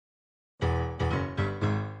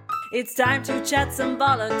It's time to chat some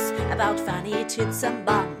bollocks about fanny tits and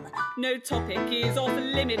bum. No topic is off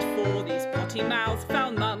limit for these potty-mouthed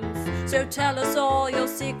foul mums. So tell us all your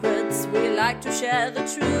secrets, we like to share the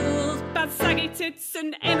truth. Bad saggy tits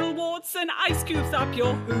and anal warts and ice cubes up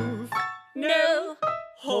your hoof. No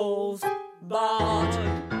holes barred.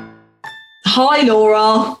 Hi,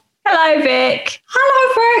 Laura. Hello, Vic.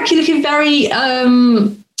 Hello, Vic. You're looking very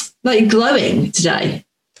like glowing today.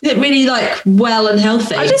 Is it really like well and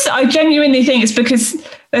healthy? I genuinely think it's because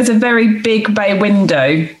there's a very big bay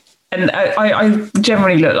window, and I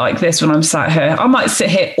generally look like this when I'm sat here. I might sit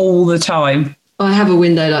here all the time. I have a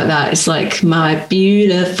window like that. It's like my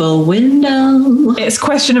beautiful window. It's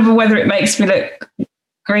questionable whether it makes me look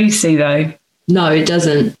greasy, though. No, it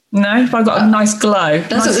doesn't. No, I've got a nice glow.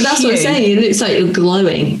 That's what I'm saying. It looks like you're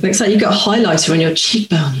glowing. It looks like you've got a highlighter on your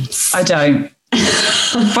cheekbones. I don't.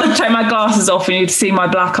 If I take my glasses off and you'd see my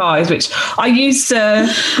black eyes, which I used to,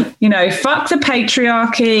 fuck the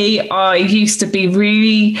patriarchy. I used to be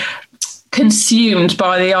really consumed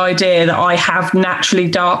by the idea that I have naturally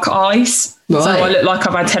dark eyes. Right. So I look like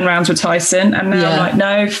I've had 10 rounds with Tyson. And now I'm like,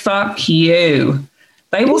 no, fuck you.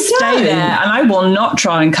 They will stay there and I will not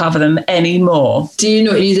try and cover them anymore. Do you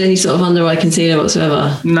not use any sort of under eye concealer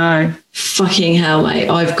whatsoever? No. Fucking hell, mate.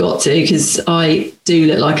 I've got to, because I do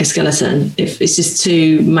look like a skeleton. If it's just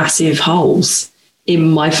two massive holes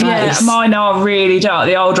in my face. Yeah, mine are really dark.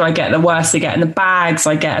 The older I get, the worse they get. And the bags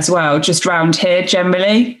I get as well, just round here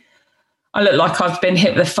generally. I look like I've been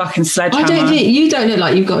hit with a fucking sledgehammer. You don't look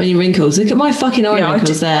like you've got any wrinkles. Look at my fucking eye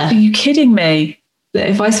wrinkles there. Are you kidding me?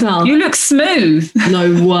 If I smell, you look smooth.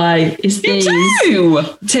 No way. It's these. You do.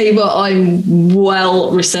 Tell you what, I'm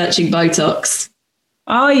well researching Botox.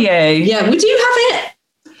 Are you? Yeah. Would you have it?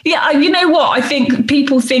 Yeah. You know what? I think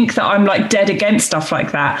people think that I'm like dead against stuff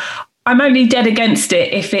like that. I'm only dead against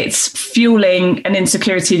it if it's fueling an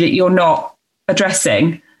insecurity that you're not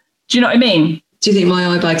addressing. Do you know what I mean? Do you think my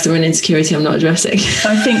eye bags are an insecurity I'm not addressing?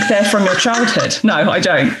 I think they're from your childhood. No, I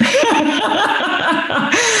don't.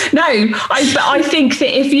 No, I think that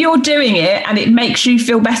if you're doing it and it makes you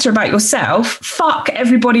feel better about yourself, fuck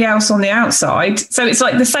everybody else on the outside. So it's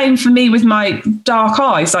like the same for me with my dark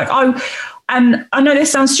eyes. And I know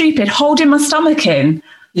this sounds stupid, holding my stomach in.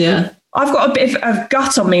 Yeah. I've got a bit of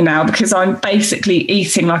gut on me now because I'm basically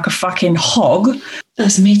eating like a fucking hog.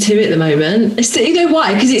 That's me too at the moment. You know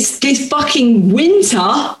why? Because it's fucking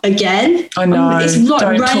winter again. I know. It's like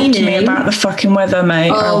Don't raining. Talk to me about the fucking weather,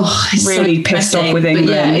 mate. Oh, I'm really so pissed depressing. off with England.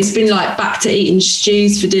 But yeah, it's been like back to eating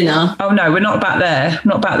stews for dinner. Oh no, we're not back there.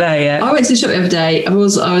 Not back there yet. I went to the shop the other day. I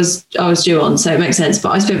was due on, so it makes sense. But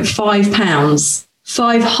I spent £5.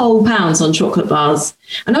 5 whole pounds on chocolate bars.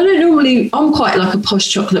 And I don't normally, I'm quite like a posh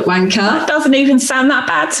chocolate wanker. That doesn't even sound that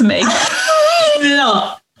bad to me.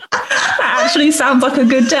 No. That actually sounds like a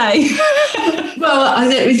good day. Well, I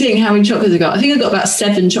don't think how many chocolates I got. I think I got about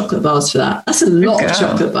 7 chocolate bars for that. That's a lot of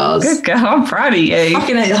chocolate bars. Good girl. I'm proud of you. I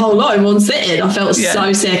fucking ate the whole lot in one sitting. I felt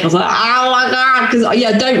so sick. I was like, oh my God. Because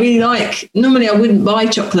I don't really normally I wouldn't buy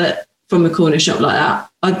chocolate from a corner shop like that.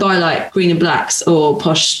 I'd buy like Green and Blacks or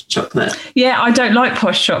posh chocolate. Yeah, I don't like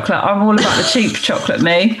posh chocolate. I'm all about the cheap chocolate,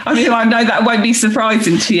 me. I mean, I know that won't be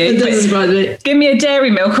surprising to you. It doesn't surprise me. Give me a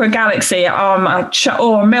Dairy Milk or a Galaxy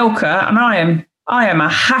or a Milka, and I am a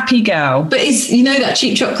happy girl. But it's that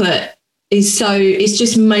cheap chocolate is it's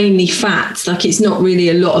just mainly fat. Like it's not really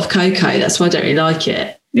a lot of cocoa. That's why I don't really like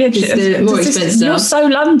it. Yeah, it's more expensive. You're so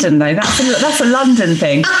London though. That's a London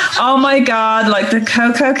thing. Oh my God, like the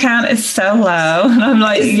cocoa count is so low. And I'm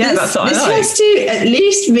like, that's what I like. This has to at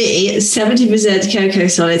least be 70% cocoa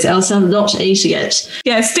solids, else I'm not eating it.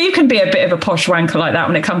 Yeah, Steve can be a bit of a posh wanker like that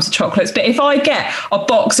when it comes to chocolates. But if I get a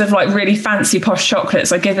box of like really fancy posh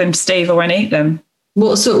chocolates, I give them to Steve or I eat them.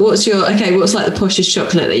 What's like the poshest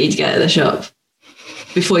chocolate that you'd get at the shop?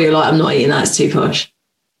 Before you're like, I'm not eating that, it's too posh.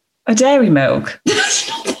 A Dairy Milk. That's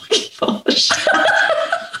not fucking posh.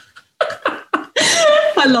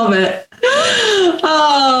 I love it.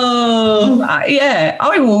 Oh. Yeah,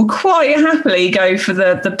 I will quite happily go for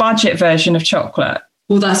the budget version of chocolate.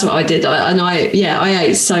 Well, that's what I did. I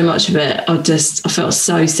ate so much of it. I felt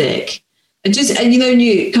so sick. And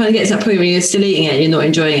you kind of get to that point where you're still eating it and you're not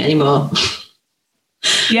enjoying it anymore.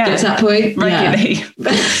 Yeah, get to that point regularly.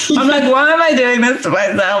 Yeah. I'm like, why am I doing this to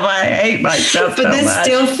myself? I hate myself. But there's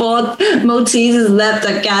still 4 Maltesers left.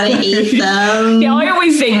 I gotta eat them. Yeah, I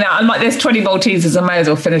always think that. I'm like, there's 20 Maltesers. I may as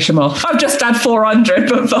well finish them off. I've just had 400,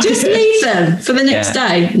 but just leave them for the next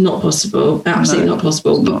day. Not possible. Absolutely not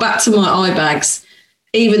possible. But back to my eye bags.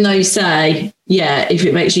 Even though you say, if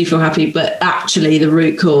it makes you feel happy, but actually the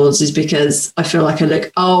root cause is because I feel like I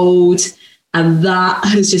look old. And that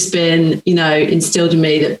has just been, instilled in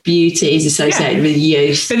me that beauty is associated with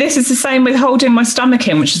youth. But this is the same with holding my stomach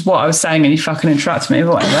in, which is what I was saying, and you fucking interrupted me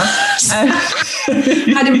or whatever.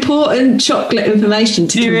 Had important chocolate information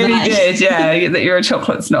to You convey. really did, yeah, that you're a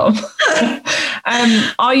chocolate snob.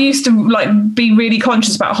 I used to be really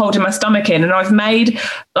conscious about holding my stomach in, and I've made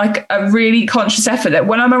a really conscious effort that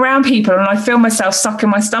when I'm around people and I feel myself sucking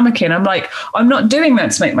my stomach in, I'm like, I'm not doing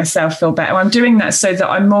that to make myself feel better. I'm doing that so that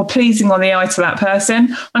I'm more pleasing on the eye to that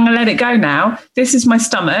person. I'm going to let it go now. This is my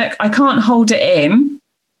stomach. I can't hold it in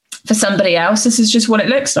for somebody else. This is just what it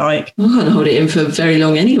looks like. I can't hold it in for very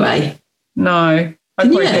long anyway. No. I'd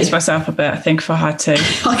probably piss myself a bit, I think, if I had to.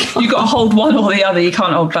 You've got to hold one or the other. You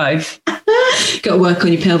can't hold both. Got to work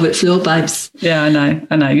on your pelvic floor, babes. Yeah,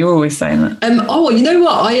 I know. You're always saying that. You know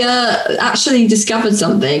what? I actually discovered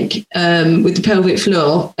something with the pelvic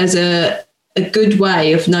floor as a good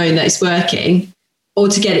way of knowing that it's working, or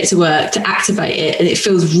to get it to work, to activate it. And it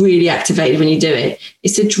feels really activated when you do it.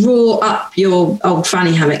 It's to draw up your old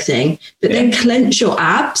fanny hammock thing, but then clench your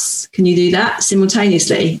abs. Can you do that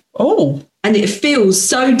simultaneously? Oh. And it feels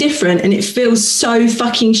so different, and it feels so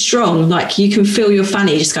fucking strong. Like you can feel your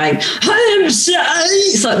fanny just going,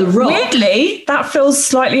 it's like The Rock. Weirdly, that feels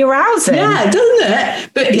slightly arousing. Yeah, doesn't it?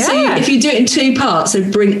 But so if you do it in two parts, so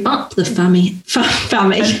bring up the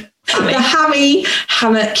the hammy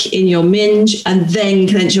hammock in your minge, and then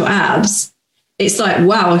clench your abs. It's like,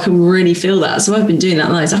 wow, I can really feel that. So I've been doing that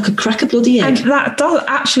loads. I could crack a bloody egg. And that does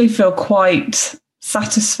actually feel quite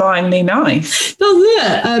satisfyingly nice. Doesn't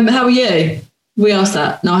it? How are you? We asked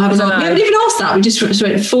that. No, I haven't. We haven't even asked that. We just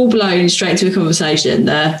went full blown straight into a conversation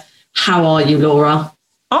there. How are you, Laura?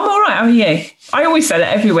 I'm all right. How are you? I always say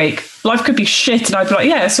that every week. Life could be shit, and I'd be like,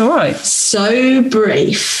 yeah, it's all right. So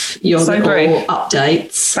brief. Your little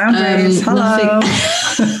updates. Boundaries. Hello.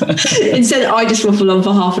 Instead, I just waffle on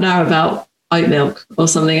for half an hour about oat milk or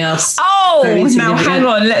something else. Oh, now hang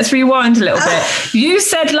on. Let's rewind a little bit. You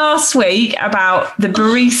said last week about the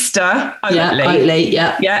barista Oatly. Yeah, Oatly.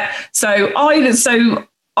 Yeah. Yeah. So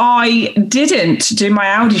I didn't do my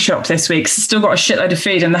Aldi shop this week. So still got a shitload of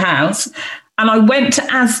food in the house. And I went to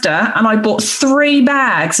Asda and I bought 3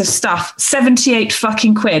 bags of stuff, 78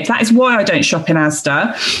 fucking quid. That is why I don't shop in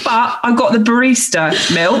Asda. But I got the barista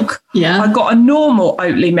milk. Yeah. I got a normal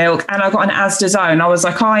Oatly milk, and I got an Asda's Own. I was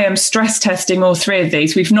like, I am stress testing all 3 of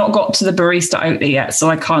these. We've not got to the barista Oatly yet, so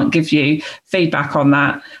I can't give you feedback on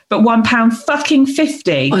that. But £1 fucking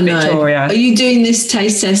 50, Victoria. Are you doing this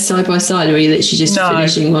taste test side by side, or are you literally just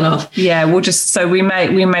finishing one off? Yeah, we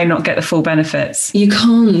may not get the full benefits. You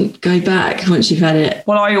can't go back once you've had it.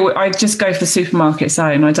 Well, I just go for the supermarket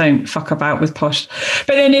Own. I don't fuck about with posh.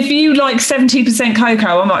 But then if you like 70%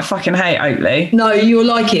 cocoa, I might fucking hate Oatly. No, you'll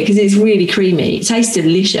like it because it's really creamy. It tastes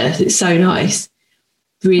delicious. It's so nice.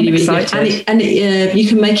 Really, really good. And you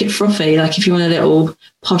can make it frothy. Like if you want a little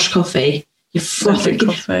posh coffee, you froth it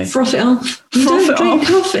off. You don't drink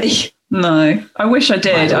coffee. No, I wish I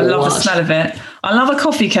did. I love the smell of it. I love a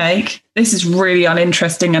coffee cake. This is really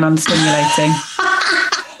uninteresting and unstimulating.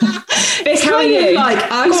 Vic, how are you? Like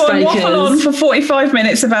icebreakers. Waffle on for 45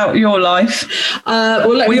 minutes about your life.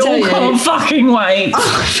 We all can't fucking wait.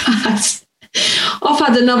 I've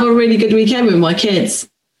had another really good weekend with my kids.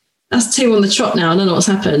 That's 2 on the trot now. I don't know what's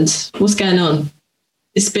happened. What's going on?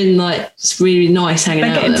 It's been it's really nice hanging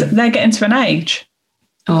out with them. They're getting to an age.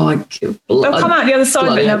 Oh, they'll come out the other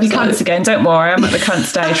side and they'll be cunts again. Don't worry, I'm at the cunt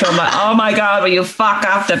stage where I'm like, oh my God, will you fuck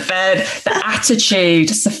off the bed? The attitude,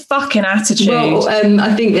 just the fucking attitude. Well,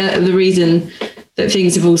 I think that the reason that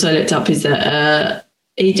things have also looked up is that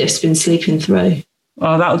Edith's been sleeping through.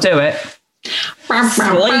 Well, that'll do it. Who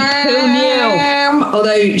knew?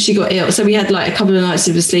 Although she got ill. So we had a couple of nights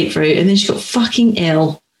of a sleep through, and then she got fucking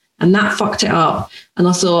ill. And that fucked it up. And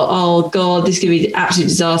I thought, oh God, this is going to be an absolute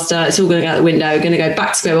disaster. It's all going to go out the window. We're going to go back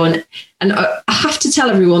to square one. And I have to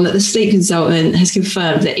tell everyone that the sleep consultant has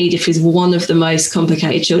confirmed that Edith is one of the most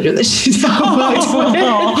complicated children that she's ever worked with.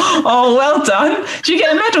 Oh, well done. Do you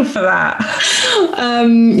get a medal for that?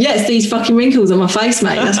 Yeah, it's these fucking wrinkles on my face,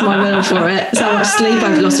 mate. That's my medal for it. That's how much sleep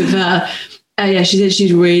I've lost with her. Yeah, she said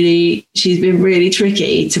she's been really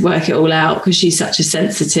tricky to work it all out because she's such a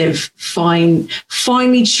sensitive,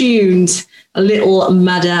 finely tuned little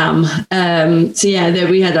madame. So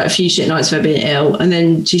yeah, we had a few shit nights for her being ill, and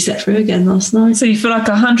then she slept through again last night. So you feel like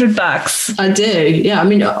 $100? I do. Yeah, I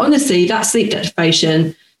mean, honestly, that sleep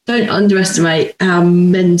deprivation. Don't underestimate how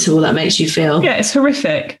mental that makes you feel. Yeah, it's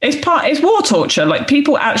horrific. It's war torture. Like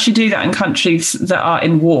people actually do that in countries that are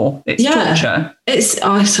in war. It's torture.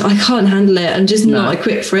 I can't handle it. I'm just not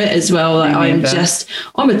equipped for it as well. Like I'm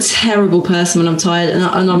a terrible person when I'm tired, and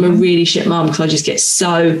I'm a really shit mum because I just get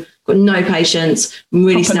so got no patience, I'm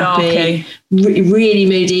really Proper snappy, narky. really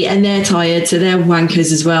moody, and they're tired, so they're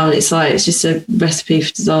wankers as well. And it's like, it's just a recipe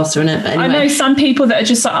for disaster, isn't it? But anyway. I know some people that are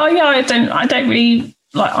just like, oh yeah, I don't really,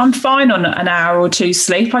 like, I'm fine on an hour or two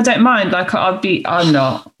sleep. I don't mind. Like, I'm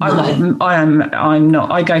not.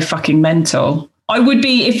 I go fucking mental. I would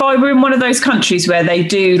be, if I were in one of those countries where they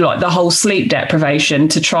do like the whole sleep deprivation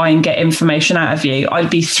to try and get information out of you, I'd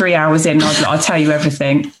be 3 hours in. I'll tell you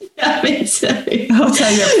everything. Yeah, me too. I'll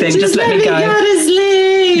tell you everything. Just let me go. To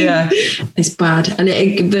sleep. Yeah, it's bad. And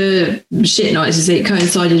the shit nights is it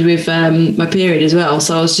coincided with my period as well.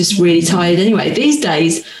 So I was just really tired anyway. These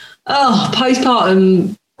days,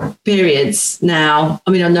 postpartum periods now.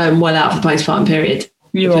 I mean, I know I'm well out of the postpartum period.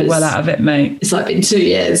 You are well out of it, mate. It's like been 2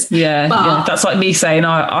 years. Yeah, that's like me saying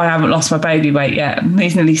I haven't lost my baby weight yet.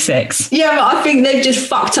 He's nearly 6. Yeah, but I think they've just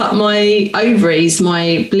fucked up my ovaries.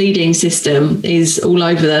 My bleeding system is all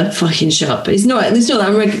over the fucking shop. It's not that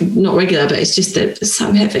I'm not regular, but it's just that it's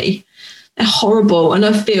so heavy. They're horrible, and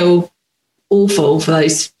I feel awful for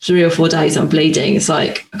those 3 or 4 days I'm bleeding. It's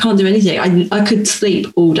like I can't do anything. I could sleep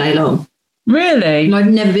all day long. Really? And I've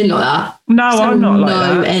never been like that. No, I'm not like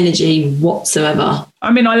that. No energy whatsoever.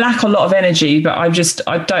 I mean, I lack a lot of energy, but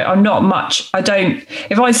I'm not much.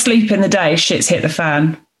 If I sleep in the day, shit's hit the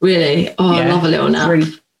fan. Really? Oh, yeah. I love a little nap.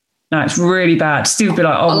 It's really bad. Steve would be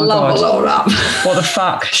like, oh my God. I love a little nap. What the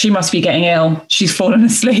fuck? She must be getting ill. She's fallen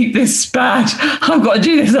asleep. This is bad. I've got to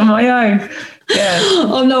do this on my own. Yeah.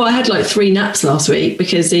 Oh no, I had like 3 naps last week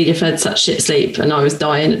because Edith had such shit sleep and I was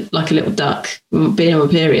dying like a little duck being on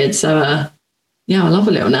my period. So yeah, I love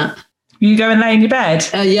a little nap. You go and lay in your bed?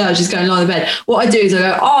 Yeah, I was just going to lie in the bed. What I do is I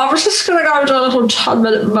go, I was just going to go do a little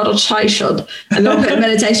 10-minute meditation. And then I'll put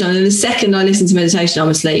meditation on. And the second I listen to meditation, I'm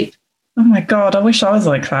asleep. Oh my God, I wish I was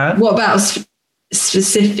like that. What about a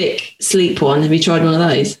specific sleep one? Have you tried one of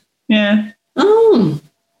those? Yeah. Oh.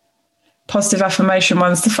 Positive affirmation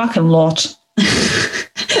one's the fucking lot.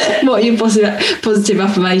 What are your positive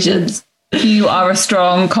affirmations? You are a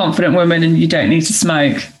strong, confident woman and you don't need to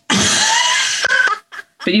smoke.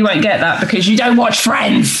 But you won't get that because you don't watch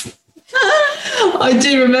Friends. I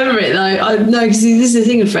do remember it though. I know, because this is the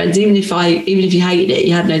thing with Friends. Even if you hated it,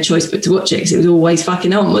 you had no choice but to watch it because it was always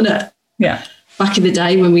fucking on, wasn't it? Yeah. Back in the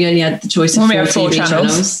day when we only had the choice of 4 TV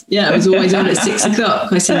channels. Yeah, it was always on at 6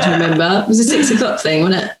 o'clock. I seem to remember. It was a 6 o'clock thing,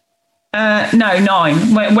 wasn't it? No,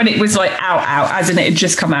 9. When it was like out, as in it had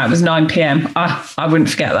just come out, it was 9 p.m. I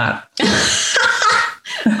wouldn't forget that.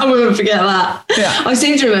 I wouldn't forget that. Yeah. I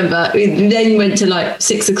seem to remember it then went to like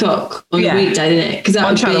 6 o'clock on a weekday, didn't it? Because that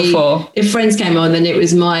on would Channel be 4. If Friends came on, then it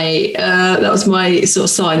was my that was my sort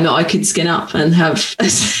of sign that I could skin up and have a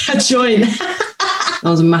joint. I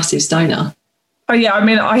was a massive stoner. Oh yeah, I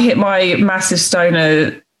mean, I hit my massive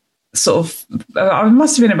stoner sort of. I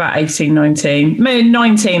must have been about 18, 19, maybe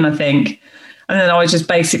 19, I think. And then I was just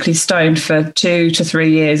basically stoned for 2 to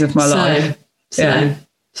 3 years of my life. Yeah.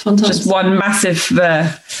 Fantastic. Just one massive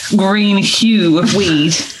green hue of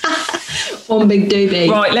weed. One big doobie.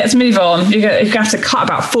 Right, let's move on. You're going to have to cut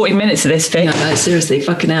about 40 minutes of this, Vic. No, seriously,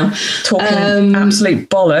 fucking hell. Talking absolute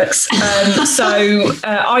bollocks. So,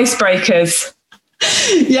 icebreakers.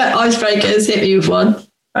 Yeah, icebreakers. Hit me with one.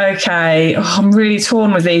 Okay. Oh, I'm really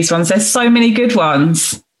torn with these ones. There's so many good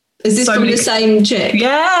ones. Is this from the same chick?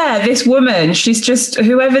 Yeah, this woman. She's just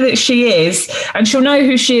whoever that she is, and she'll know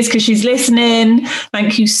who she is because she's listening.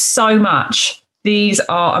 Thank you so much. These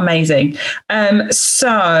are amazing.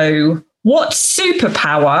 So what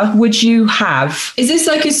superpower would you have? Is this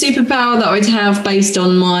like a superpower that I'd have based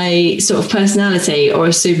on my sort of personality, or a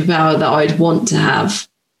superpower that I'd want to have?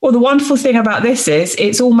 Well, the wonderful thing about this is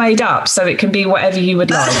it's all made up, so it can be whatever you would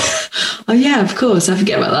like. Oh, yeah, of course. I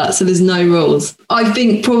forget about that. So there's no rules. I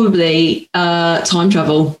think probably time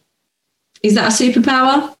travel. Is that a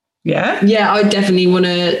superpower? Yeah. Yeah, I definitely want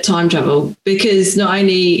to time travel because not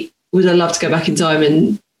only would I love to go back in time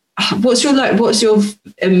and what's your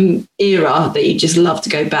era that you just love to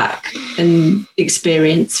go back and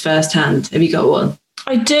experience firsthand? Have you got one?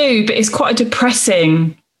 I do, but it's quite a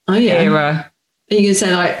depressing era. Are you going to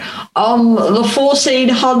say like, the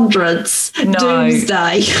 1400s,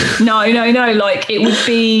 doomsday? No. Like it would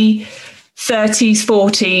be 30s,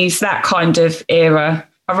 40s, that kind of era,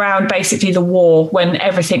 around basically the war when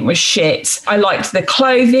everything was shit. I liked the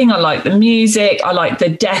clothing. I liked the music. I liked the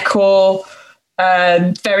decor.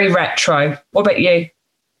 Very retro. What about you?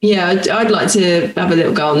 Yeah, I'd like to have a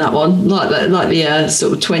little go on that one. Like the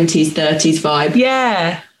sort of 20s, 30s vibe.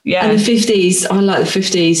 Yeah. Yeah. And the 50s, I like the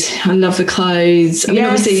 50s. I love the clothes. I mean,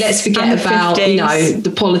 Yes, obviously, let's forget and the about, 50s. the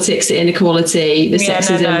politics, the inequality, the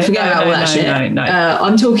sexism. Forget about all that shit. No.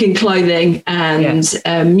 I'm talking clothing and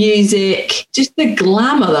music. Just the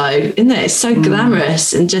glamour, though, isn't it? It's so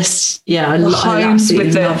glamorous and just, I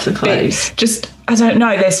absolutely love the clothes. I don't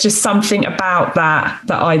know. There's just something about that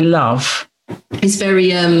I love. It's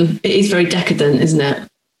very, it is very decadent, isn't it?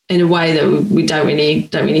 In a way that we don't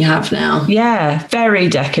really have now. Yeah, very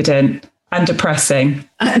decadent and depressing.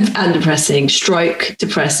 And depressing, stroke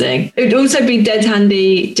depressing. It would also be dead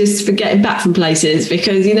handy just for getting back from places,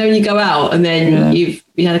 because when you go out and then you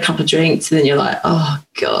had a couple of drinks and then you're like, oh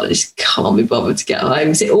God, I just can't be bothered to get home,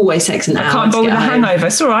 because it always takes an hour. I can't bother with a hangover.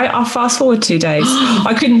 It's all right. I'll fast forward 2 days.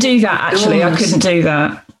 I couldn't do that, actually. God. I couldn't do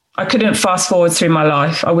that. I couldn't fast forward through my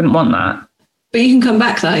life. I wouldn't want that. But you can come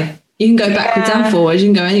back though. You can go backwards and forwards. You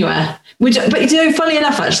can go anywhere. But funny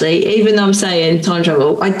enough, actually, even though I'm saying time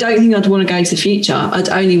travel, I don't think I'd want to go into the future. I'd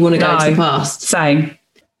only want to go into the past. Same.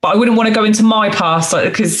 But I wouldn't want to go into my past,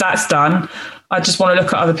 because that's done. I just want to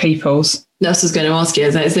look at other people's. That's what I was going to ask you.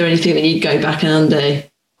 Is there anything that you'd go back and undo?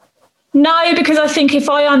 No, because I think if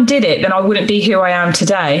I undid it, then I wouldn't be who I am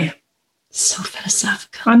today. So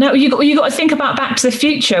philosophical. I know. You got to think about Back to the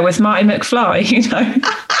Future with Marty McFly,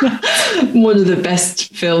 One of the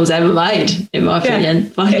best films ever made, in my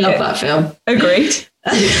opinion. I love that film. Agreed.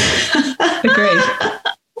 Agreed.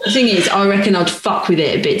 The thing is, I reckon I'd fuck with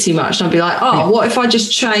it a bit too much. And I'd be like, what if I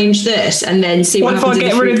just change this and then see what happens in the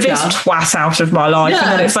future? What if I get rid of this twat out of my life? Yeah.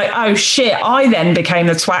 And then it's like, oh shit, I then became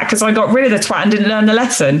the twat because I got rid of the twat and didn't learn the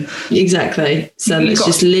lesson. Exactly. So let's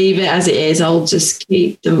just leave it as it is. I'll just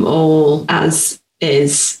keep them all as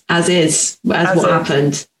what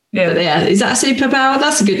happened. Yeah. But is that a superpower?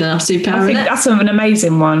 That's a good enough superpower. I think that's an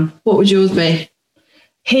amazing one. What would yours be?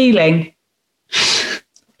 Healing.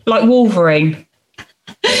 Like Wolverine.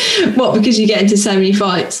 What, because you get into so many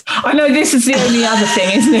fights? I know, this is the only other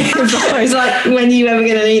thing, isn't it? It's like, when are you ever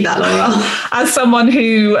going to need that, Laura? As someone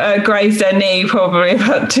who grazed their knee probably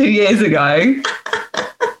about 2 years ago.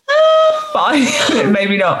 But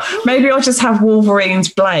maybe not. Maybe I'll just have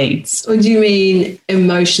Wolverine's blades. Or do you mean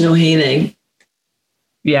emotional healing?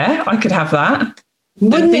 Yeah, I could have that.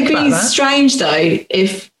 Wouldn't it be strange, though,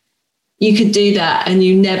 if you could do that and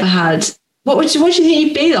you never had... What do you think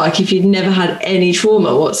you'd be like if you'd never had any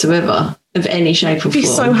trauma whatsoever of any shape or form? I'd be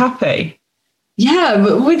so happy. Yeah,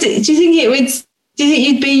 but do you think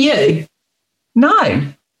you'd be you? No.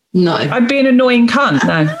 I'd be an annoying cunt.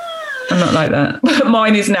 No, I'm not like that. But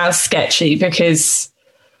mine is now sketchy because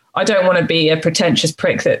I don't want to be a pretentious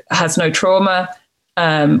prick that has no trauma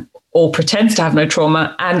or pretends to have no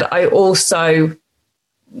trauma. And I also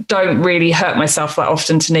don't really hurt myself that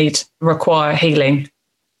often to require healing.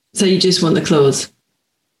 So you just want the claws?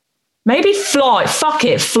 Maybe fly. Fuck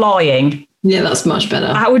it, flying. Yeah, that's much better.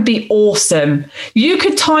 That would be awesome. You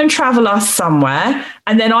could time travel us somewhere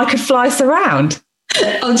and then I could fly us around.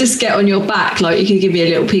 I'll just get on your back. Like, you could give me a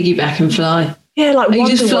little piggyback and fly. Yeah, like Are you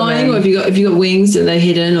just flying, or have you got wings and they're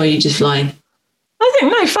hidden, or are you just flying? I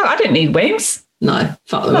think, no, fuck, I didn't need wings. No,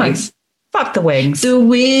 fuck the wings. Fuck the wings. The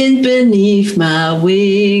wind beneath my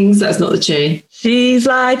wings. That's not the tune. She's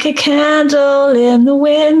like a candle in the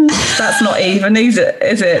wind. That's not even, is it?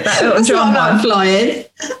 That little drum one. Flying.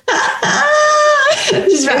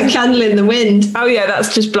 She's like a candle in the wind. Oh yeah,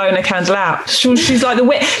 that's just blowing a candle out. She's like the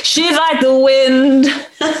wind. She's like the wind.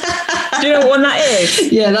 Do you know what one that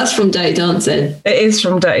is? Yeah, that's from Dirty Dancing. It is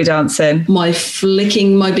from Dirty Dancing. My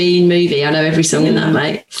Flicking My Bean movie. I know every song in that,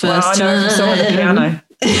 mate. I know every song on the piano.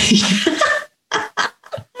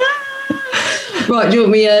 Right, do you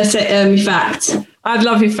want me to say my fact? I'd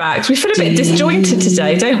love your fact. We feel a bit disjointed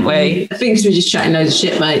today, don't we? I think we're just chatting loads of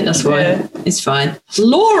shit, mate. That's why. Yeah. It's fine.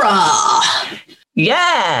 Laura!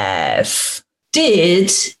 Yes!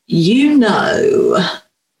 Did you know?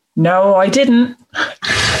 No, I didn't.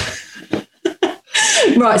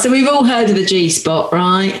 Right, so we've all heard of the G-spot,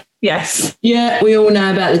 right? Yes. Yeah, we all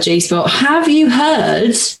know about the G-spot. Have you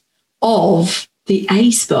heard of the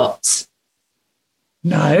A-spot?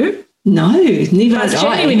 No. No, neither have I.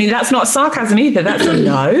 Genuinely, that's not sarcasm either. That's a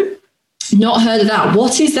no. Not heard of that.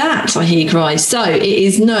 What is that? I hear you cry. So it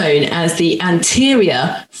is known as the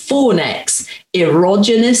anterior fornix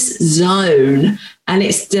erogenous zone, and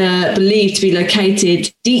it's believed to be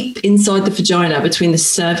located deep inside the vagina between the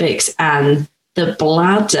cervix and the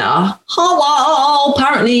bladder. Hello.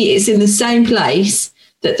 Apparently, it's in the same place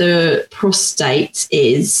that the prostate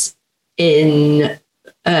is in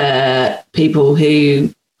people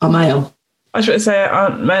who are male. I should say,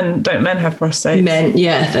 don't men have prostates? Men,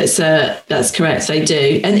 yeah, that's correct. They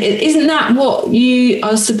do. And isn't that what you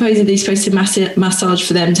are supposedly supposed to massage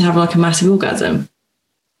for them to have like a massive orgasm?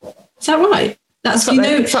 Is that right? That's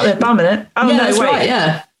it's like their bum, isn't it? Oh, yeah, no, that's wait. right,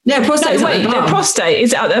 yeah. No, prostate. No, wait, their prostate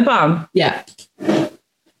is it up their bum? Yeah.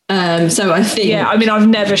 So I think. Yeah, I mean, I've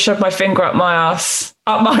never shoved my finger up his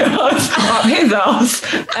ass,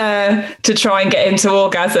 to try and get him to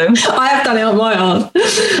orgasm. I have done it on my arse.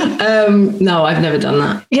 No, I've never done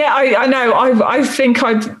that. Yeah, I know. I think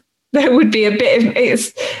there would be a bit of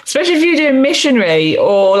it's, especially if you're doing missionary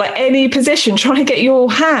or like any position, trying to get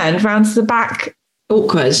your hand round to the back.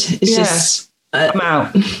 Awkward. It's just. I'm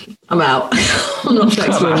out. I'm not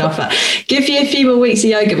flexible enough. Give you a few more weeks of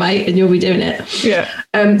yoga, mate, and you'll be doing it. Yeah.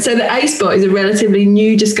 So the A-spot is a relatively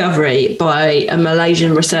new discovery by a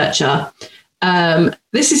Malaysian researcher.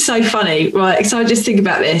 This is so funny, right? So I just think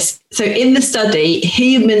about this. So in the study,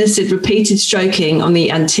 he administered repeated stroking on the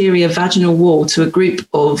anterior vaginal wall to a group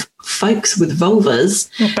of folks with vulvas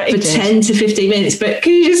for 10 to 15 minutes. But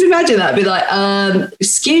can you just imagine that? Be like,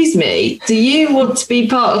 excuse me, do you want to be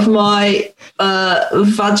part of my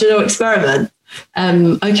vaginal experiment?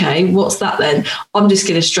 Okay, what's that then? I'm just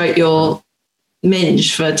going to stroke your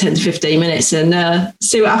minge for 10 to 15 minutes and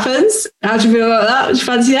see what happens. How do you feel about that? Would you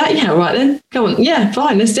fancy that? Yeah, right then. Come on. Yeah,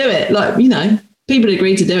 fine. Let's do it. Like, people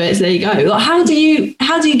agree to do it. So there you go. Like, how do you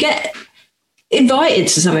get invited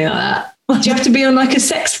to something like that? Do you have to be on like a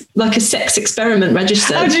sex experiment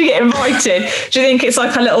register? How do you get invited? Do you think it's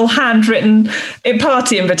like a little handwritten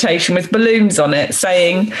party invitation with balloons on it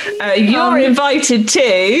saying you're invited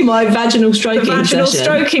to my vaginal stroking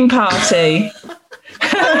stroking party?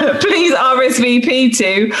 Please RSVP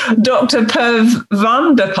to Dr. Perv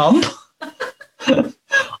van der Pomp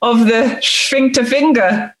of the Sphincter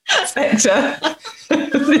Finger sector,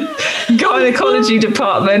 gynecology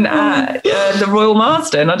department at the Royal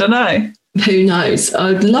Marsden. I don't know. Who knows?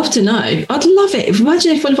 I'd love to know. I'd love it.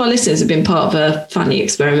 Imagine if one of our listeners had been part of a funny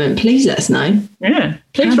experiment. Please let us know. Yeah,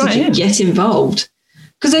 please How did you get involved?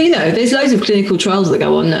 Because, there's loads of clinical trials that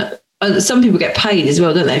go on that some people get paid as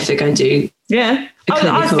well, don't they, if they're going to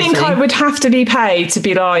I think I would have to be paid to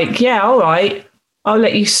be like, yeah, all right, I'll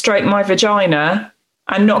let you stroke my vagina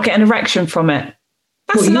and not get an erection from it.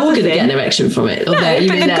 That's you're going to get an erection from it. No,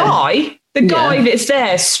 but the guy that's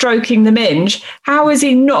there stroking the minge, how is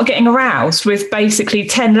he not getting aroused with basically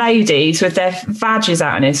 10 ladies with their vages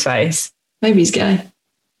out in his face? Maybe he's gay.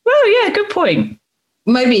 Well, yeah, good point.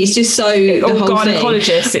 Maybe it's just so the whole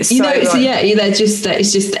gynecologists. It's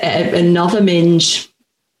it's just another minge.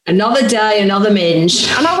 Another day, another minge.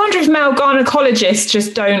 And I wonder if male gynecologists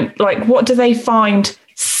just don't, what do they find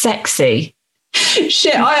sexy?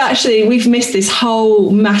 Shit, we've missed this whole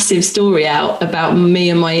massive story out about me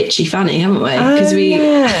and my itchy fanny, haven't we? Because we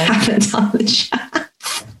haven't done the chat.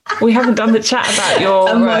 We haven't done the chat about your...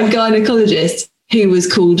 And my gynecologist, who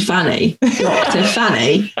was called Fanny, Dr.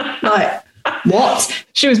 Fanny, what?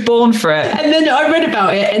 She was born for it. And then I read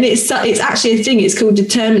about it, and it's actually a thing. It's called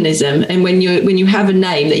determinism. And when you have a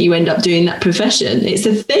name that you end up doing that profession, it's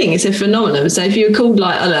a thing. It's a phenomenon. So if you're called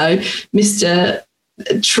Mr.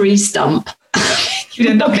 Tree Stump, you'd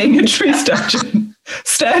end up being a tree sturgeon.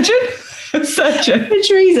 Sturgeon? Surgeon. A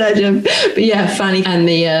tree surgeon. But yeah, Fanny and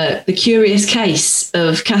the curious case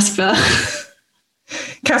of Casper.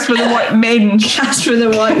 Casper the White Minge. Casper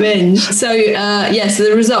the White Minge. So, so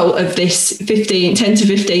the result of this 10 to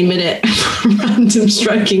 15 minute random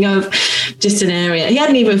stroking of just an area. He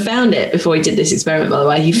hadn't even found it before he did this experiment, by the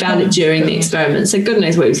way. He found it during the experiment. So God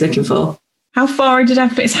knows what he was looking for. How far did he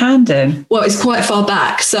have to put his hand in? Well, it's quite far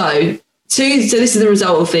back. So this is the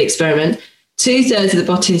result of the experiment. 2/3 of the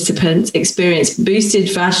participants experienced boosted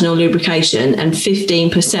vaginal lubrication and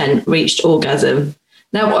 15% reached orgasm.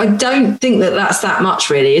 Now, I don't think that's that much,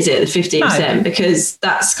 really, is it? The 15%, no. Because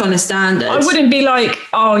that's kind of standard. I wouldn't be like,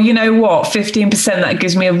 oh, you know what, 15%, that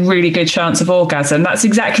gives me a really good chance of orgasm. That's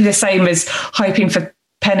exactly the same as hoping for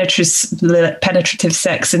penetrative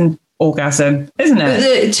sex and orgasm, isn't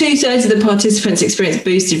it? But 2/3 of the participants experienced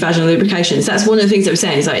boosted vaginal lubrication. So that's one of the things I'm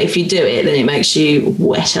saying is if you do it, then it makes you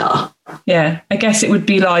wetter. Yeah, I guess it would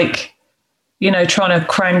be like, trying to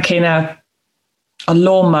crank in a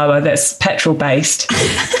lawnmower that's petrol based.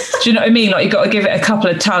 Do you know what I mean? You've got to give it a couple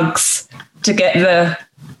of tugs to get the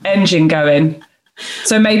engine going.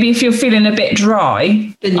 So maybe if you're feeling a bit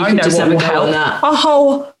dry, then you can just have a go on that. A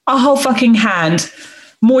whole fucking hand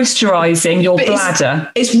moisturising your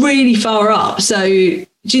bladder. It's really far up. So do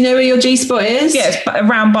you know where your G-spot is? Yes, but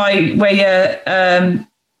around by where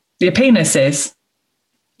your penis is.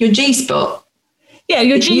 Your G-spot? Yeah,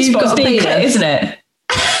 your G-spot's deep, isn't it?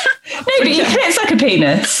 but it's like a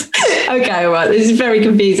penis. Okay, all right. This is very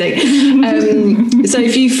confusing. So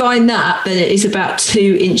if you find that, then it is about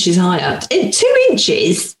 2 inches higher. 2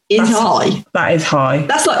 inches is high. That is high.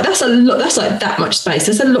 That's like that much space.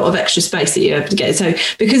 There's a lot of extra space that you have to get. So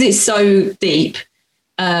because it's so deep,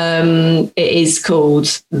 it is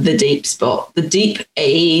called the deep spot, the deep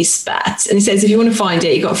A spot. And it says if you want to find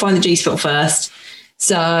it, you've got to find the G spot first.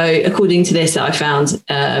 So according to this that I found,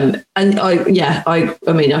 and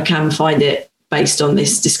I can find it based on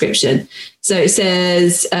this description. So it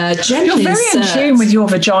says, you're very in tune with your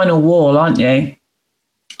vaginal wall, aren't you?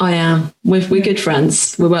 I am. We're good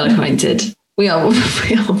friends. We're well acquainted. We are well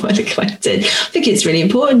acquainted. I think it's really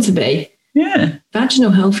important to be. Yeah. Vaginal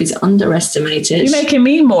health is underestimated. You're making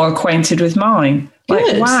me more acquainted with mine.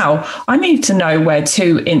 Good. Like, wow, I need to know where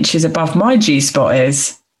 2 inches above my G-spot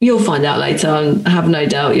is. You'll find out later. I have no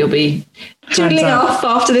doubt you'll be doodling off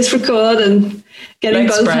after this record and getting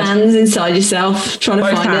both hands inside yourself, trying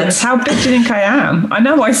to find it. How big do you think I am? I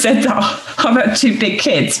know I said that I've had 2 big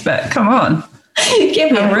kids, but come on.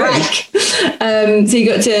 Give me a break. So you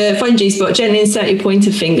got to find G-spot, gently insert your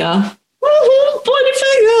pointer finger. Pointer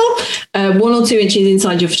finger. 1 or 2 inches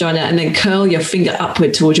inside your vagina, and then curl your finger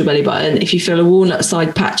upward towards your belly button. If you feel a walnut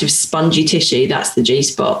side patch of spongy tissue, that's the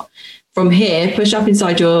G-spot. From here, push up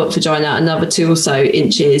inside your vagina another 2 or so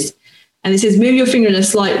inches. And it says move your finger in a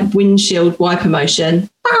slight windshield wiper motion.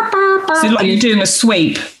 So like you're doing a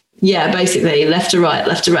sweep. Yeah, basically left to right,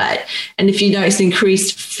 left to right. And if you notice an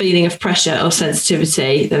increased feeling of pressure or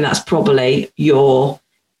sensitivity, then that's probably your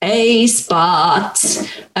A spot.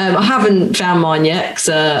 I haven't found mine yet because,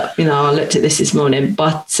 I looked at this morning,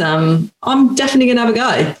 but I'm definitely going to have a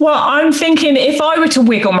go. Well, I'm thinking if I were to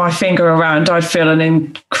wiggle my finger around, I'd feel an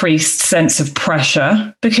increased sense of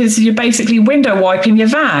pressure because you're basically window wiping your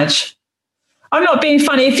vag. I'm not being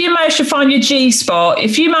funny. If you manage to find your G-spot,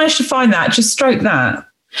 if you manage to find that, just stroke that.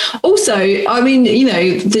 Also, I mean,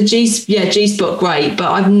 the G-spot, great, but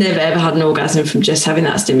I've never, ever had an orgasm from just having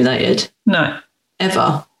that stimulated. No.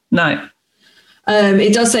 Ever. No.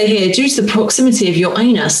 It does say here, due to the proximity of your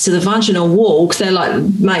anus to the vaginal wall, because they're like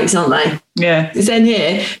mates, aren't they? Yeah. It's in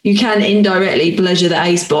here, you can indirectly pleasure the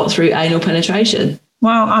A-spot through anal penetration.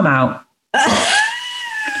 Well, I'm out.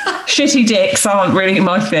 Shitty dicks aren't really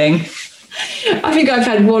my thing. I think I've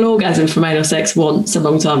had 1 orgasm from anal sex once a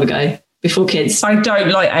long time ago, before kids. I don't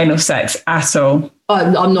like anal sex at all.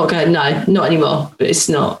 I'm not going, no, not anymore, but it's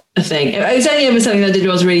not a thing. It was only ever something I did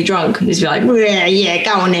when I was really drunk. And it's like, yeah,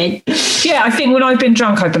 go on in. Yeah, I think when I've been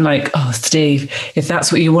drunk, I've been like, oh, Steve, if that's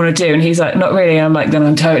what you want to do. And he's like, not really. I'm like, then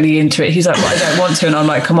I'm totally into it. He's like, well, I don't want to. And I'm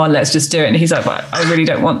like, come on, let's just do it. And he's like, well, I really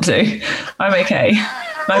don't want to. I'm okay.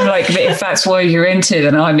 And I'm like, but if that's what you're into,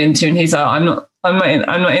 then I'm into. And he's like, I'm not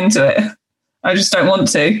into it. I just don't want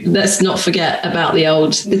to. Let's not forget about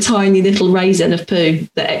the tiny little raisin of poo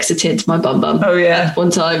that exited my bum. Oh, yeah. At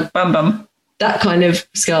one time. Bum. That kind of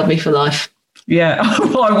scarred me for life. Yeah.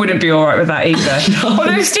 Well, I wouldn't be all right with that either. No.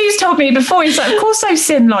 Although Steve's told me before, he's like, of course I've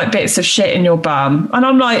seen like bits of shit in your bum. And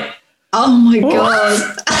I'm like, oh my God.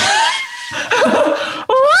 What?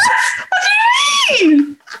 What do you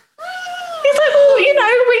mean? He's like, well,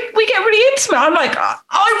 we get really intimate. I'm like,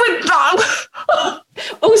 I would.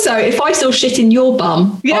 Also, if I saw shit in your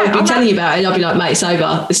bum, I would be telling you about it. I'd be like, mate, it's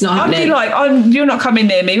over. It's not happening. I'd be like, you're not coming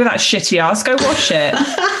near me with that shitty ass. Go wash it.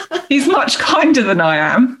 He's much kinder than I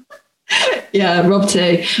am. Yeah, Rob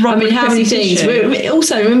too. How many things?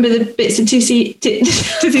 Also, remember the bits of tissy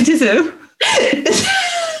tissue?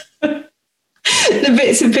 The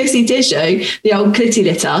bits of pissy tissue, the old clitty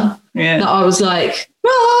litter. Yeah. That I was like,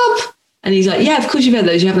 Rob. And he's like, yeah, of course you've had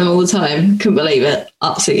those. You have them all the time. Couldn't believe it.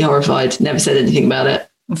 Absolutely horrified. Never said anything about it.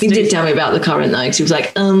 He did tell me about the current though, because he was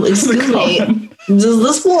like, excuse me, does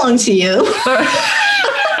this belong to you?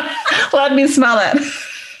 Let me smell it.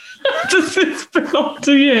 Does this belong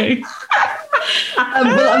to you?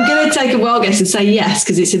 Well, I'm going to take a wild guess and say yes,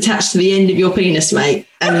 because it's attached to the end of your penis, mate,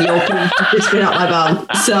 and your penis has just been up my bum.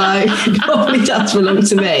 So it probably does belong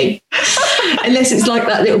to me. Unless it's like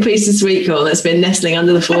that little piece of sweet corn that's been nestling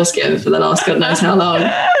under the foreskin for the last God knows how long.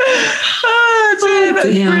 Oh, dear, that's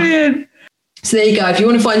brilliant. So there you go. If you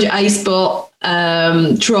want to find your A spot,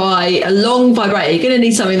 try a long vibrator. You're going to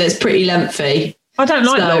need something that's pretty lengthy. I don't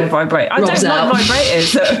like long vibrators. I don't like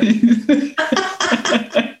vibrators.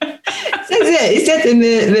 It said in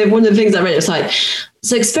the one of the things I read, it's like,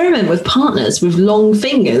 so experiment with partners with long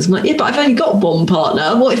fingers. I'm like, yeah, but I've only got one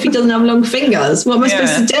partner. What if he doesn't have long fingers? What am I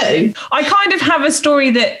supposed to do? I kind of have a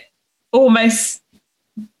story that almost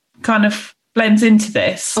kind of blends into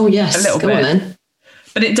this. Oh, yes. A little bit. On, then.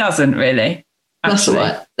 But it doesn't really. That's all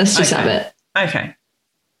right. Let's just have it. Okay.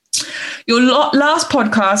 Your last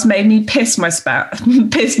podcast made me piss myself.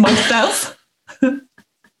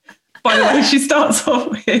 By the way, she starts off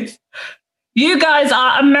with, "You guys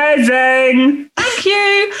are amazing. Thank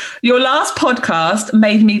you. Your last podcast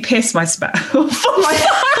made me piss myself." For my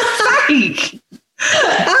fuck's sake.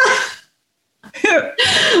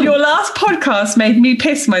 Your last podcast made me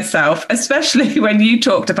piss myself, especially when you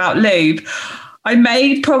talked about lube. I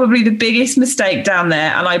made probably the biggest mistake down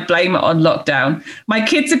there, and I blame it on lockdown. My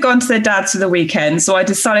kids had gone to their dad's for the weekend, so I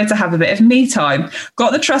decided to have a bit of me time.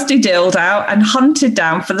 Got the trusty dildo out and hunted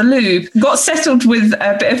down for the lube. Got settled with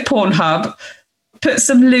a bit of Pornhub, put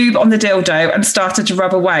some lube on the dildo and started to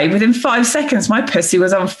rub away. Within 5 seconds, my pussy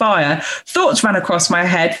was on fire. Thoughts ran across my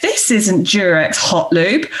head. This isn't Durex hot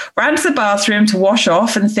lube. Ran to the bathroom to wash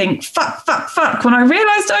off and think, fuck, when I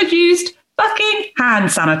realised I'd used fucking hand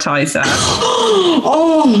sanitizer.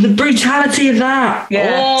 Oh, the brutality of that.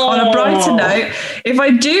 Yeah. Oh. On a brighter note, if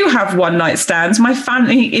I do have one night stands, my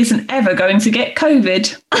family isn't ever going to get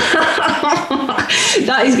COVID.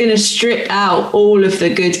 That is going to strip out all of the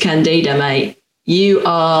good candida, mate. You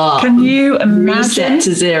are. Can you imagine? Reset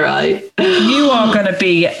to zero. You are going to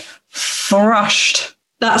be crushed.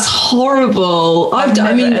 That's horrible. I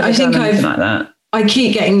think like that. I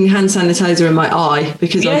keep getting hand sanitizer in my eye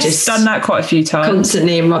because I just done that quite a few times.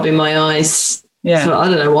 Constantly rubbing my eyes. Yeah. So I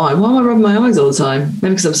don't know why. Why am I rubbing my eyes all the time?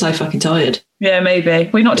 Maybe because I'm so fucking tired. Yeah, maybe.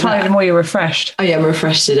 Well, you're not tired anymore, you're refreshed. Oh yeah, I'm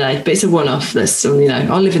refreshed today. But it's a one-off. That's, I'll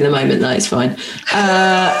live in the moment though, it's fine.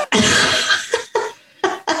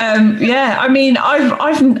 Yeah, I mean,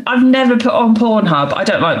 I've never put on Pornhub. I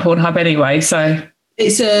don't like Pornhub anyway, so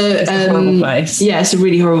it's a horrible place. Yeah, it's a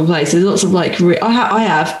really horrible place. There's lots of like I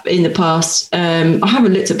have in the past. I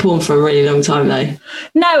haven't looked at porn for a really long time though.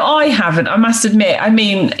 No, I haven't. I must admit. I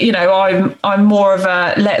mean, I'm more of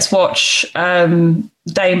a let's watch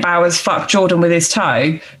Dane Bowers fuck Jordan with his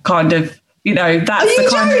toe kind of. That's Are you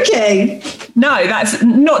joking? No, that's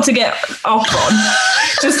not to get off on.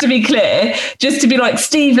 Just to be clear, just to be like,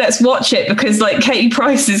 Steve, let's watch it because like Katie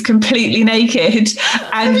Price is completely naked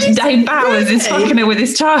and Dane Bowers is fucking her with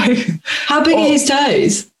his toe. How big are his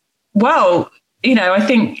toes? Well, I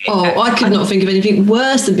think. Oh, I could not think of anything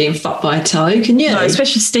worse than being fucked by a toe. Can you? No,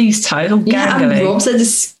 especially Steve's toe, all gangly. Yeah, and Rob's are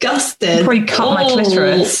disgusting. Probably cut my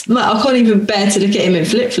clitoris. Mate, I can't even bear to look at him in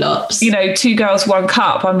flip flops. 2 girls, 1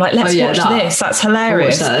 cup. I'm like, let's watch this. That's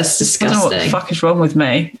hilarious. That's disgusting. I don't know what the fuck is wrong with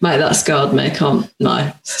me. Mate, that scarred me. I can't.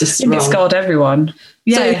 No, it's just wrong. It scarred everyone.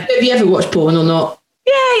 Yeah. So, have you ever watched porn or not?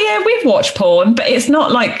 Yeah, we've watched porn, but it's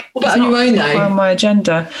not like... What about on your own, though? On my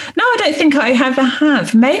agenda. No, I don't think I ever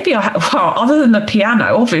have. Maybe I have. Well, other than the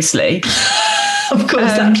piano, obviously. Of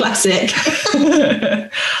course, that classic. I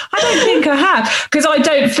don't think I have. Because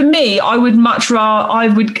for me, I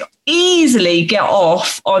would easily get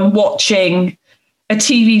off on watching a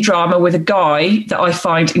TV drama with a guy that I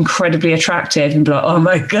find incredibly attractive and be like, oh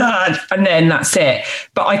my God. And then that's it.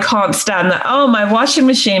 But I can't stand that. Oh, my washing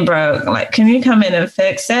machine broke. Like, can you come in and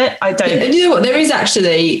fix it? I don't. You know what? There is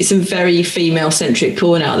actually some very female centric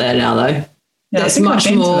porn out there now, though. That's much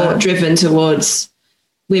more driven towards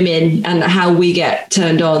women and how we get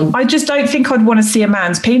turned on. I just don't think I'd want to see a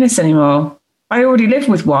man's penis anymore. I already live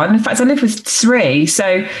with one. In fact, I live with 3.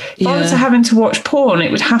 So if I was having to watch porn, it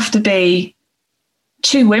would have to be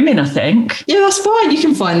 2 women, I think. Yeah, that's fine. You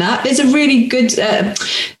can find that. There's a really good,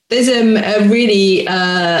 there's a really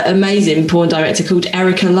amazing porn director called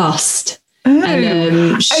Erica Lust. Oh,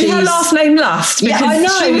 and her last name Lust. Yeah, I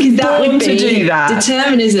know. She was born to do that.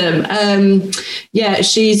 Determinism.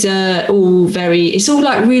 She's all very. It's all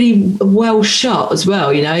like really well shot as well.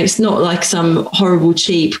 It's not like some horrible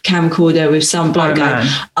cheap camcorder with some bloke going,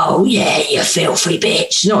 "Oh yeah, you filthy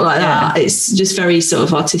bitch." Not like that. It's just very sort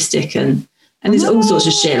of artistic and there's all sorts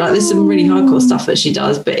of shit. Like there's some really hardcore stuff that she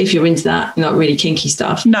does. But if you're into that, like really kinky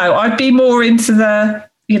stuff, no, I'd be more into the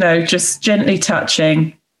just gently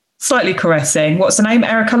touching. Slightly caressing. What's the name?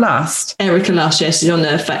 Erica Lust? Erica Lust, yes. She's on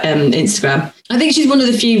her Instagram. I think she's one of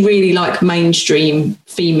the few really like mainstream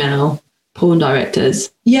female porn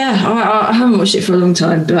directors. Yeah, I haven't watched it for a long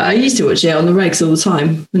time, but I used to watch it on the regs all the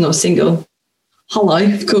time when I was single. Hello,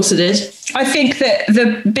 of course I did. I think that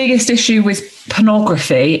the biggest issue with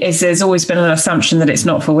pornography is there's always been an assumption that it's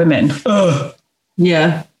not for women. Ugh.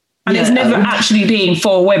 Yeah. And it's never actually been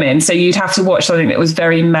for women. So you'd have to watch something that was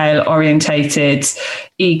very male orientated,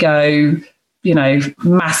 ego,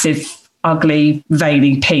 massive, ugly,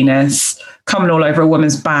 veiny penis coming all over a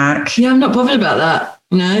woman's back. Yeah, I'm not bothered about that.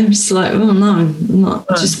 I'm just like, oh no, I'm not.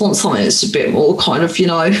 I just want something that's a bit more kind of,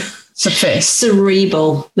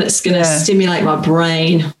 cerebral, that's going to stimulate my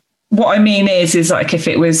brain. What I mean is like if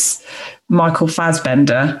it was Michael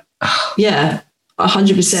Fassbender. Yeah.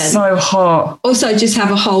 100%. So hot. Also, just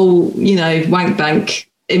have a whole, wank bank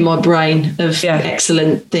in my brain of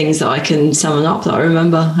excellent things that I can summon up that I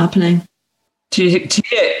remember happening. To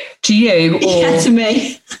you, or yeah, to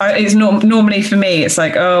me. It's normally for me. It's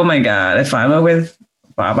like, oh my god, if I were with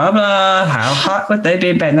blah blah blah, how hot would they be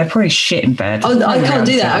in bed? They're probably shit in bed. I can't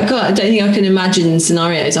do that. I don't think I can imagine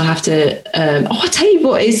scenarios. I have to. I tell you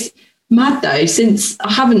what is mad though. Since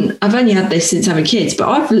I've only had this since having kids, but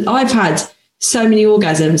I've had so many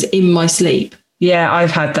orgasms in my sleep. Yeah,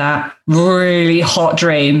 I've had that. Really hot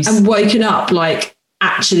dreams. And woken up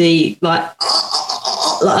actually like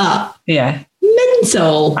that. Yeah.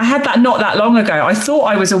 Mental. I had that not that long ago. I thought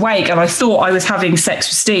I was awake and I thought I was having sex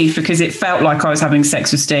with Steve because it felt like I was having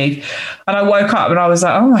sex with Steve. And I woke up and I was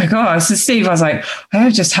like, oh my God, this is Steve. I was like, I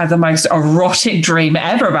have just had the most erotic dream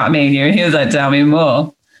ever about me and you. And he was like, tell me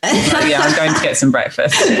more. I was like, yeah, I'm going to get some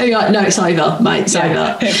breakfast. You're like, no, it's over, mate. It's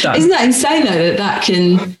over. Isn't that insane though that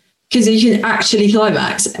can, because you can actually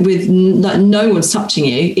climax with no one's touching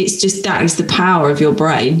you. It's just that is the power of your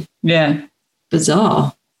brain. Yeah.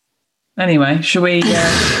 Bizarre. Anyway, shall we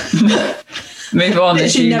move on?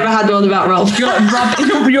 She never had one about Rolf.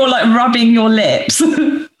 You're like rubbing your lips.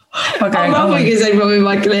 I'm rubbing because I'm rubbing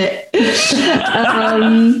my clit.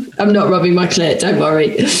 I'm not rubbing my clit, don't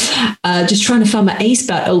worry. Just trying to find my ace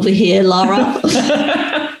back over here, Lara.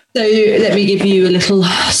 So let me give you a little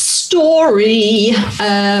story.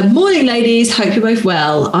 Morning, ladies. Hope you're both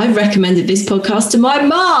well. I've recommended this podcast to my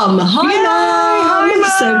mum. Hi, Mum.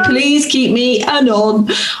 So please keep me anon.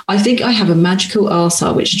 I think I have a magical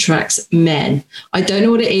arsehole which attracts men. I don't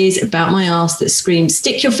know what it is about my arse that screams,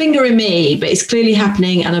 stick your finger in me, but it's clearly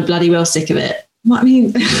happening and I'm bloody well sick of it. What I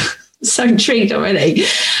mean... So intrigued already.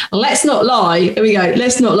 Let's not lie. Here we go.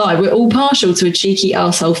 Let's not lie. We're all partial to a cheeky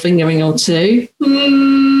arsehole fingering or two.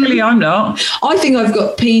 Really, I'm not. I think I've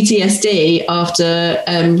got PTSD after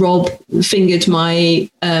Rob fingered my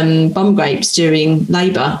bum grapes during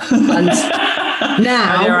labour. And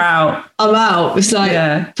now you're out. I'm out. It's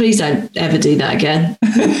like, please don't ever do that again.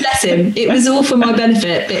 Bless him. It was all for my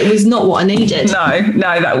benefit, but it was not what I needed. No,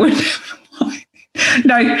 that wouldn't.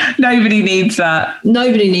 No, nobody needs that.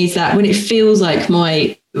 Nobody needs that when it feels like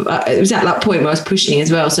it was at that point where I was pushing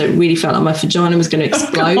as well, so it really felt like my vagina was going to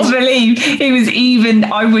explode. I can't believe it was even.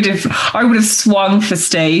 I would have swung for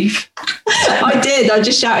Steve. I did. I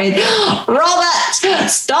just shouted, Robert,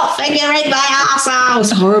 stop fingering my arsehole. It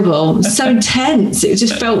was horrible. It was so intense. It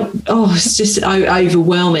just felt, it's just an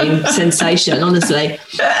overwhelming sensation, honestly.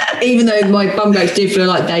 Even though my bum grapes did feel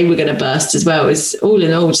like they were going to burst as well. It was all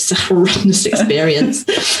in all just a horrendous experience.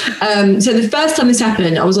 So the first time this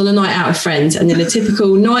happened, I was on a night out with friends, and in a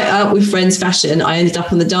typical night out with friends fashion, I ended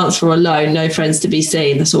up on the dance floor alone, no friends to be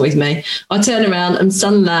seen. That's always me. I turn around and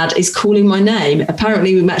some lad is calling my name.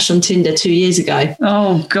 Apparently we matched on Tinder 2 years ago.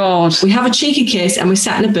 Oh God. We have a cheeky kiss and we're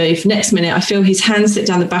sat in a booth. Next minute I feel his hand slip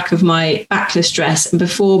down the back of my backless dress, and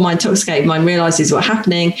before my intoxicated mind realises what's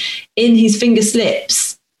happening, in his finger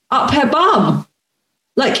slips up her bum.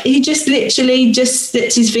 Like he just literally just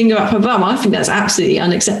slipped his finger up her bum. I think that's absolutely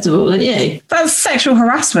unacceptable, don't you? That's sexual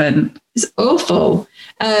harassment. It's awful.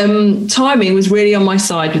 Timing was really on my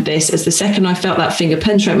side with this, as the second I felt that finger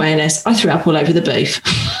penetrate my anus, I threw up all over the booth.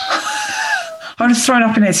 I would have thrown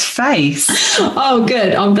up in his face. Oh,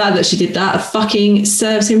 good. I'm glad that she did that. It fucking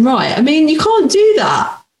serves him right. I mean, you can't do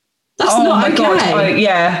that. That's not okay.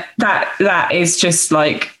 God. That is just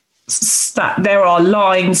like that. There are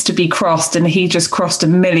lines to be crossed, and he just crossed a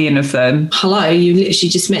million of them. Hello, you literally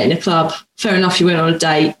just met in a club. Fair enough, you went on a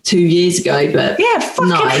date 2 years ago, but yeah,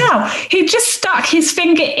 fucking hell, he just stuck his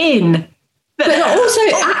finger in. But also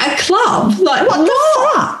at a club, like what the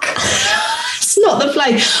fuck? It's not the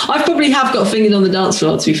place. I probably have got fingered on the dance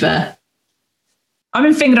floor, to be fair. I've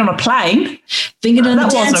been fingered on a plane. Fingered on the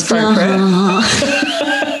dance floor.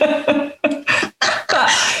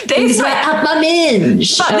 It's like up my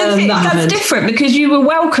minge. But that's different because you were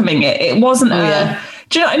welcoming it. It wasn't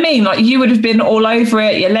do you know what I mean? Like you would have been all over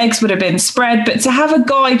it. Your legs would have been spread. But to have a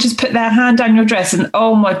guy just put their hand down your dress and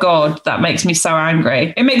oh my God, that makes me so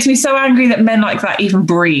angry. It makes me so angry that men like that even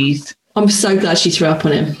breathe. I'm so glad she threw up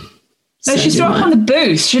on him. No, she threw up on the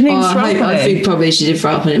booth. She didn't even throw up on him. I think probably she did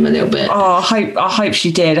throw up on him a little bit. Oh, I hope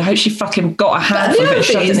she did. I hope she fucking got a handful of it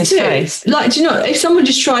shoved in his face. Like, do you know, if someone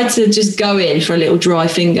just tried to just go in for a little dry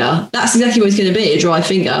finger, that's exactly what it's going to be, a dry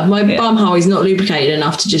finger. My bum hole is not lubricated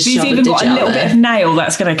enough to just shove a digit out there. He's even got a little bit of nail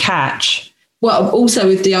that's going to catch. Well, also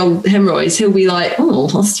with the old hemorrhoids, he'll be like,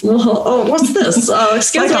 what's this? Oh,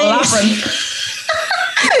 excuse me. Labyrinth.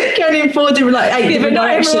 Going in forward in like 8 different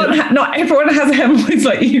directions. Not everyone has hemorrhoids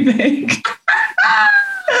like you think.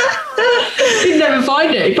 You've never never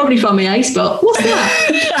find it. You probably find my A spot. What's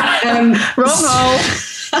that? Wrong hole.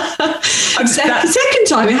 Second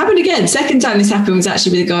time it happened again. Second time this happened was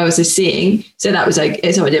actually with a guy I was just seeing, so that was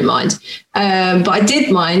okay. So I didn't mind. But I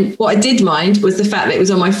did mind. What I did mind was the fact that it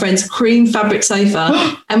was on my friend's cream fabric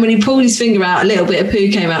sofa, and when he pulled his finger out, a little bit of poo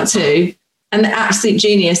came out too. And the absolute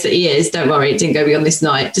genius that he is, don't worry, it didn't go beyond this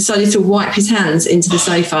night, decided to wipe his hands into the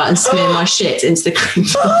sofa and smear my shit into the cream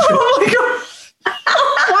fabric. Oh my God.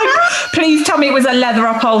 Please tell me it was a leather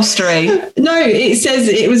upholstery. No, it says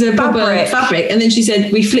it was a proper fabric. And then she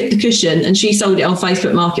said we flipped the cushion and she sold it on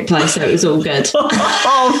Facebook Marketplace, so it was all good.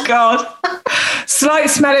 Oh, God. Slight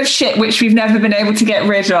smell of shit, which we've never been able to get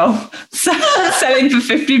rid of. Selling for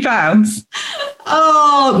 £50.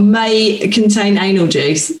 Oh, may contain anal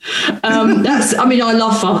juice. I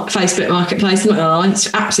love Facebook Marketplace. I'm not gonna lie,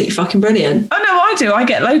 it's absolutely fucking brilliant. Oh no, I do. I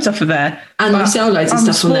get loads off of there, and we sell loads of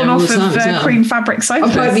stuff on there all the time as well. Cream fabric sofa.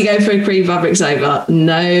 I'll probably go for a cream fabric sofa.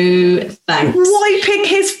 No thanks. Wiping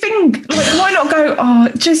his finger. Like, why not go? Oh,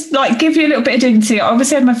 just like give you a little bit of dignity. I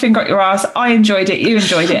obviously had my finger up your ass. I enjoyed it. You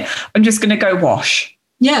enjoyed it. I'm just gonna go wash.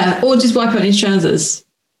 Yeah, or just wipe on his trousers.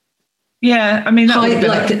 Yeah, I mean,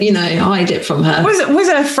 hide it from her. Was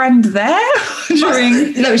her friend there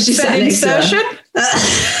during that was just said insertion? Do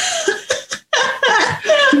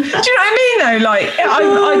you know what I mean, though? Like,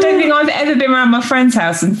 I don't think I've ever been around my friend's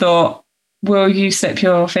house and thought, will you slip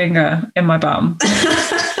your finger in my bum?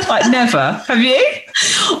 Like, never. Have you?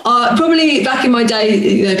 Probably back in my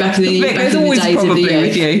day, back in the days of the youth.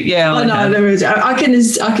 With you. Yeah, I know. There is. I can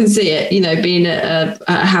see it. Being at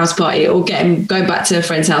a house party or going back to a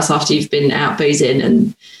friend's house after you've been out boozing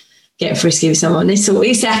and getting frisky with someone. This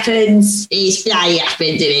happens. It's bloody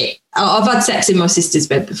happened, didn't it? I've had sex in my sister's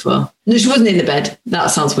bed before. No, she wasn't in the bed. That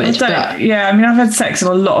sounds weird. I've had sex in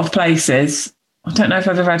a lot of places. I don't know if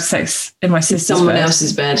I've ever had sex in my sister's bed. Someone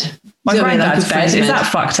else's bed. My granddad's bed. Is that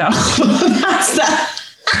fucked up? That's that.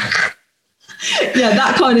 Yeah,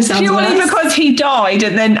 that kind of sounds purely worse. Because he died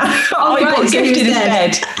and then I got gifted his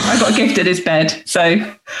bed. I got gifted his bed. So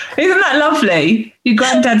isn't that lovely? Your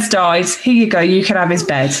granddad's died. Here you go. You can have his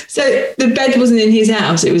bed. So the bed wasn't in his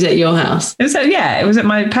house. It was at your house. It was at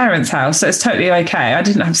my parents' house. So it's totally okay. I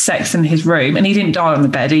didn't have sex in his room and he didn't die on the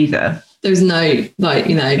bed either. There was no, it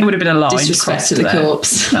would have been a line. Disrespect to the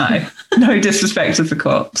corpse. No disrespect to the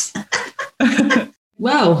corpse.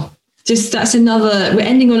 Well, we're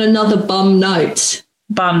ending on another bum note.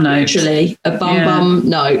 Bum note. Literally, a bum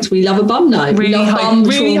note. We love a bum note. Really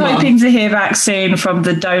hoping to hear back soon from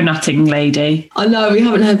the donutting lady. I know, we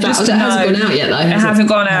haven't heard back. It hasn't gone out yet, though. It hasn't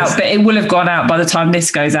gone out, but it will have gone out by the time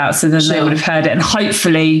this goes out, so then they would have heard it. And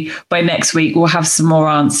hopefully by next week we'll have some more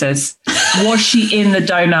answers. Was she in the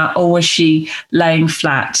donut or was she laying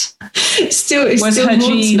flat? Was her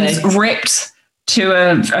jeans ripped to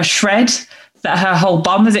a shred that her whole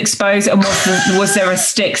bum was exposed, and was there a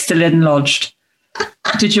stick still lodged?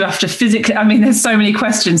 Did you have to physically? I mean, there's so many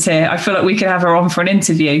questions here. I feel like we could have her on for an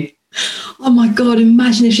interview. Oh my God,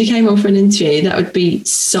 imagine if she came on for an interview. That would be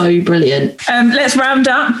so brilliant. Let's round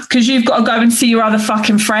up, because you've got to go and see your other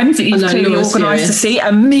fucking friends that you've clearly organised to see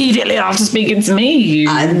immediately after speaking to me.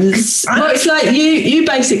 It's like you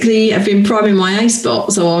basically have been priming my A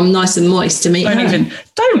spot, so I'm nice and moist to meet her.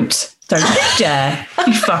 Don't you dare,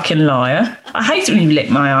 you fucking liar. I hate it when you lick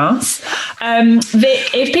my ass.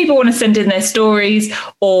 Vic, if people want to send in their stories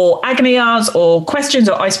or agony hours or questions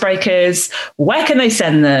or icebreakers, where can they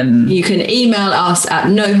send them? You can email us at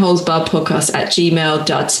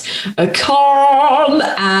noholesbarredpodcast@gmail.com,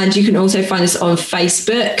 and you can also find us on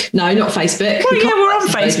Facebook. No, not Facebook. Well, yeah, we're on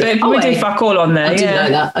Facebook. We do fuck all on there. I didn't know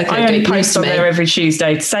that. Okay, I only post on there every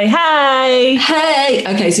Tuesday to say, hey.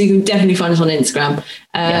 Okay, so you can definitely find us on Instagram.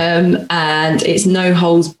 And it's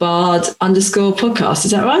noholesbarred_podcast.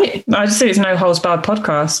 Is that right? I just said it's No Holes Barred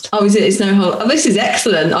Podcast. Oh, is it? It's No Holes. Oh, this is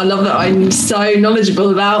excellent. I love that I'm so knowledgeable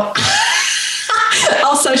about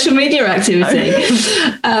our social media activity.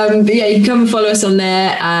 But yeah, you can come and follow us on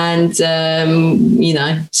there, and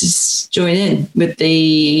just join in with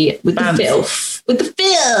the filth. With the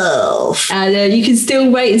filth. And you can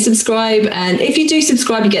still rate and subscribe. And if you do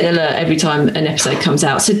subscribe, you get an alert every time an episode comes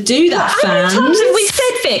out. So do that, fans. How many times have we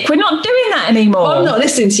said, Vic? We're not doing that anymore. Well, I'm not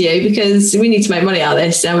listening to you because we need to make money out of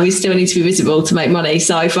this, and we still need to be visible to make money.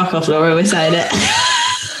 So fuck off, Laura. We're saying it.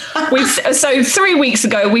 So 3 weeks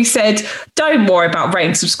ago we said, don't worry about rate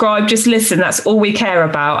and subscribe, just listen, that's all we care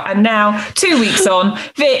about. And now 2 weeks on,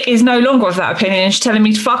 Vic is no longer of that opinion and she's telling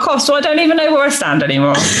me to fuck off, so I don't even know where I stand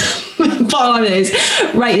anymore. Bottom line is,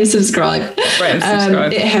 rate and subscribe.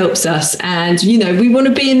 It helps us, and we want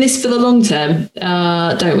to be in this for the long term,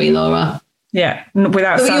 don't we, Laura? Yeah,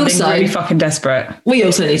 without But we sounding also- really fucking desperate. We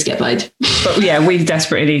also need to get paid. But yeah, we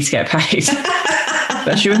desperately need to get paid.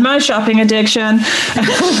 Especially with my shopping addiction.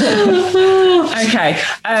 Okay,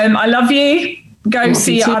 I love you. Go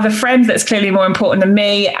see your other friend that's clearly more important than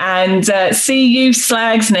me. And see you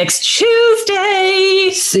slags next Tuesday.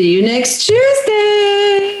 See you next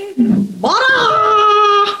Tuesday.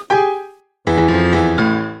 Bye.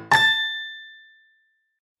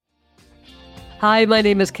 Hi, my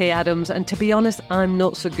name is Kay Adams, and to be honest, I'm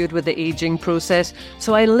not so good with the ageing process,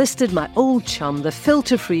 so I enlisted my old chum, the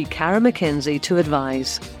filter-free Cara McKenzie, to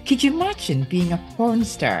advise. Could you imagine being a porn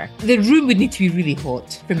star? The room would need to be really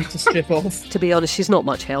hot for me to strip off. To be honest, she's not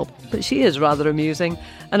much help, but she is rather amusing.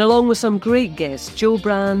 And along with some great guests, Joe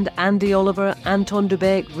Brand, Andy Oliver, Anton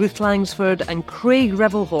Dubeck, Ruth Langsford and Craig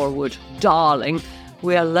Revel-Horwood, darling,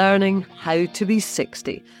 we are learning how to be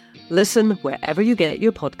 60. Listen wherever you get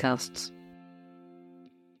your podcasts.